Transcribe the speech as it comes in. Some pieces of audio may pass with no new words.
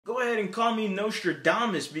go ahead and call me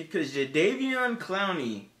Nostradamus because Jadeveon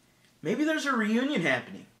Clowney, maybe there's a reunion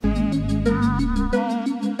happening. What's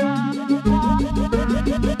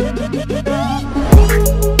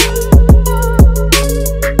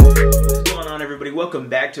going on, everybody? Welcome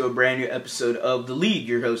back to a brand new episode of The Lead.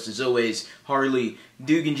 Your host, as always, Harley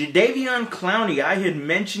Dugan. Jadeveon Clowney, I had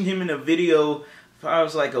mentioned him in a video I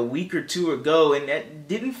was like a week or two ago, and that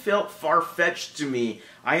didn't feel far-fetched to me.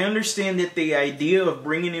 I understand that the idea of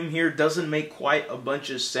bringing him here doesn't make quite a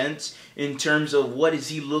bunch of sense in terms of what is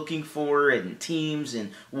he looking for and teams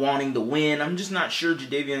and wanting to win. I'm just not sure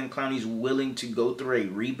Jadeveon Clowney's willing to go through a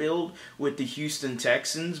rebuild with the Houston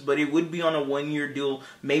Texans, but it would be on a one-year deal.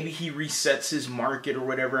 Maybe he resets his market or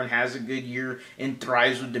whatever and has a good year and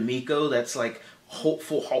thrives with D'Amico. That's like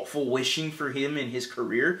hopeful wishing for him in his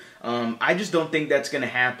career. I just don't think that's going to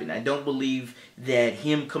happen. I don't believe that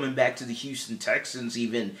him coming back to the Houston Texans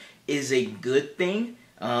even is a good thing.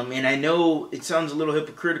 And I know it sounds a little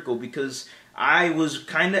hypocritical because I was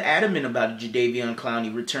kind of adamant about Jadeveon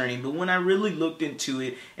Clowney returning, but when I really looked into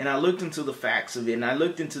it, and I looked into the facts of it, and I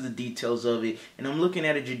looked into the details of it, and I'm looking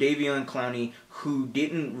at a Jadeveon Clowney who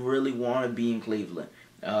didn't really want to be in Cleveland,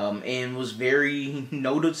 and was very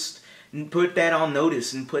put that on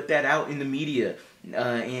notice and put that out in the media,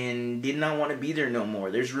 and did not want to be there no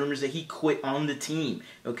more. There's rumors that he quit on the team.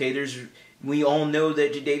 Okay, we all know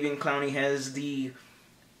that Jadeveon Clowney has the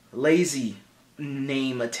lazy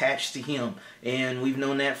name attached to him, and we've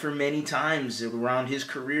known that for many times around his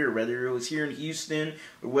career, whether it was here in Houston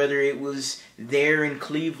or whether it was there in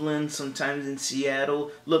Cleveland, sometimes in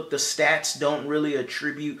Seattle. Look, the stats don't really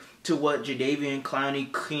attribute to what Jadeveon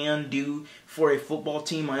Clowney can do for a football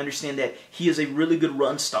team. I understand that he is a really good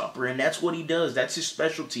run stopper, and that's what he does. That's his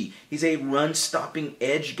specialty. He's a run-stopping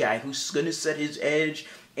edge guy who's going to set his edge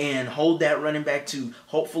and hold that running back to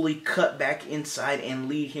hopefully cut back inside and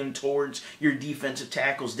lead him towards your defensive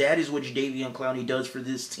tackles. That is what Jadeveon Clowney does for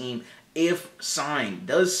this team if signed.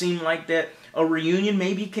 Does seem like that a reunion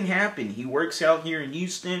maybe can happen. He works out here in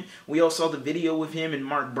Houston. We all saw the video with him and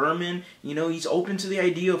Mark Berman. You know, he's open to the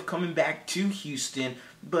idea of coming back to Houston,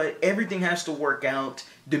 but everything has to work out.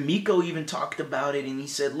 D'Amico even talked about it, and he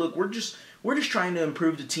said, look, we're just trying to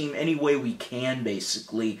improve the team any way we can,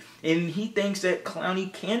 basically. And he thinks that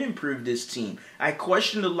Clowney can improve this team. I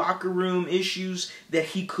question the locker room issues that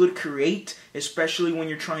he could create, especially when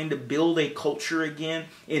you're trying to build a culture again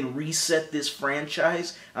and reset this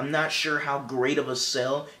franchise. I'm not sure how great of a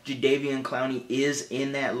sell Jadeveon Clowney is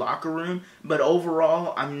in that locker room, but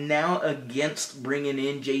overall, I'm now against bringing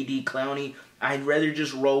in J.D. Clowney. I'd rather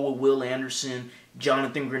just roll with Will Anderson,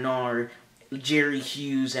 Jonathan Grenard, Jerry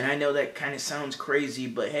Hughes, and I know that kind of sounds crazy,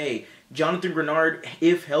 but hey, Jonathan Grenard,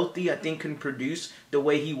 if healthy, I think can produce the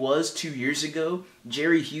way he was 2 years ago.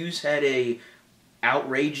 Jerry Hughes had a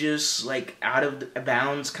outrageous, like, out of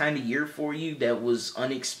bounds kind of year for you that was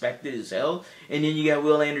unexpected as hell. And then you got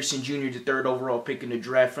Will Anderson Jr., the third overall pick in the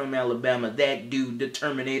draft from Alabama. That dude, the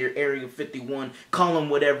Terminator, Area 51, call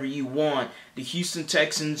him whatever you want. The Houston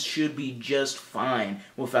Texans should be just fine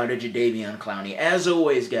without a Jadeveon Clowney. As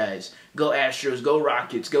always, guys, go Astros, go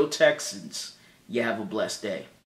Rockets, go Texans. You have a blessed day.